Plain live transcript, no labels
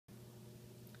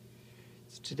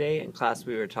So today in class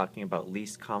we were talking about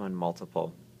least common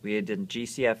multiple. We had done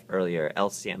GCF earlier.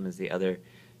 LCM is the other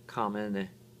common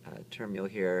term you'll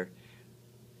hear.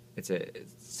 It's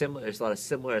similar. There's a lot of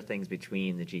similar things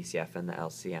between the GCF and the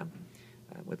LCM.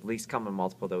 With least common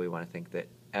multiple, though, we want to think that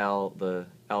the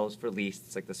L is for least.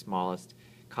 It's like the smallest.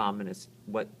 Common is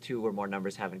what two or more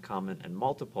numbers have in common, and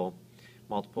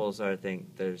multiples are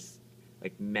there's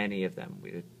like many of them.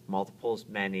 Multiples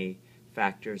many.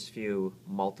 Factors few,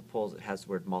 multiples, it has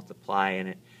the word multiply in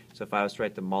it. So if I was to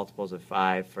write the multiples of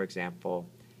 5, for example,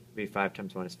 it would be 5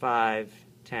 times 1 is 5,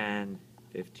 10,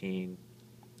 15,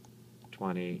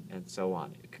 20, and so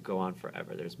on. It could go on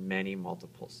forever. There's many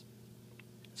multiples.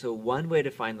 So one way to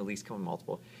find the least common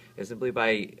multiple is simply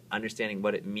by understanding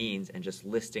what it means and just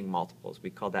listing multiples. We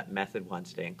call that method 1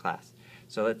 today in class.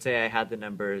 So let's say I had the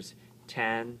numbers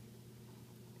 10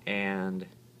 and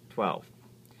 12.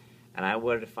 And I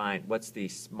wanted to find what's the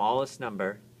smallest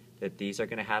number that these are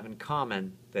going to have in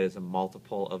common that is a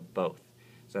multiple of both.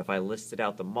 So if I listed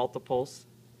out the multiples,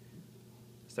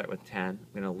 start with 10. I'm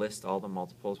going to list all the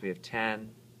multiples. We have 10.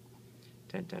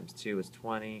 10 times 2 is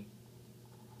 20,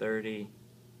 30,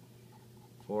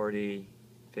 40,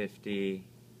 50,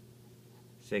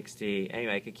 60.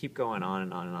 Anyway, I could keep going on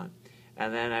and on and on.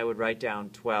 And then I would write down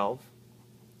 12.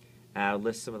 And I would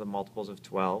list some of the multiples of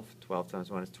 12. 12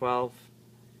 times 1 is 12.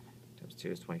 Times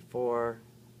 2 is 24,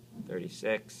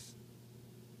 36,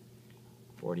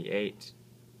 48,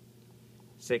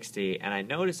 60, and I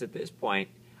notice at this point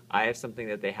I have something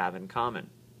that they have in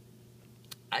common.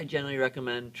 I generally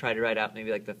recommend try to write out maybe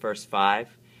like the first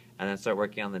 5 and then start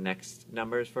working on the next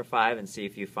numbers for 5 and see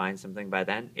if you find something by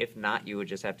then. If not, you would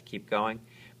just have to keep going.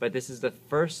 But this is the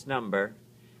first number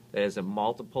that is a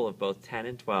multiple of both 10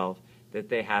 and 12 that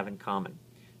they have in common.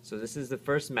 So this is the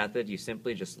first method. You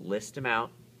simply just list them out,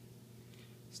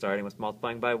 starting with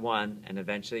multiplying by 1, and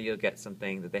eventually you'll get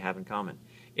something that they have in common.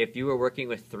 If you were working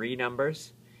with 3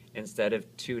 numbers instead of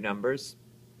 2 numbers,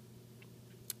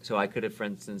 so I could have, for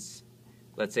instance,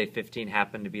 let's say 15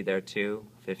 happened to be there too,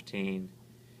 15,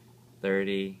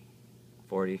 30,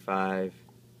 45.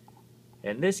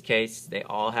 In this case, they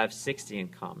all have 60 in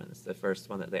common. It's the first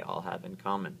one that they all have in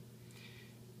common.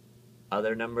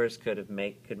 Other numbers could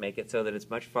make it so that it's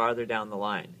much farther down the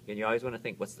line. And you always want to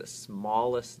think, what's the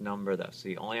smallest number, though? So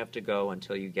you only have to go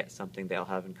until you get something they'll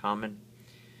have in common.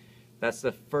 That's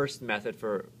the first method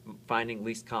for finding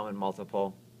least common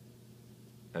multiple.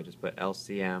 I'll just put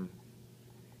LCM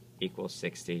equals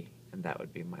 60, and that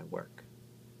would be my work.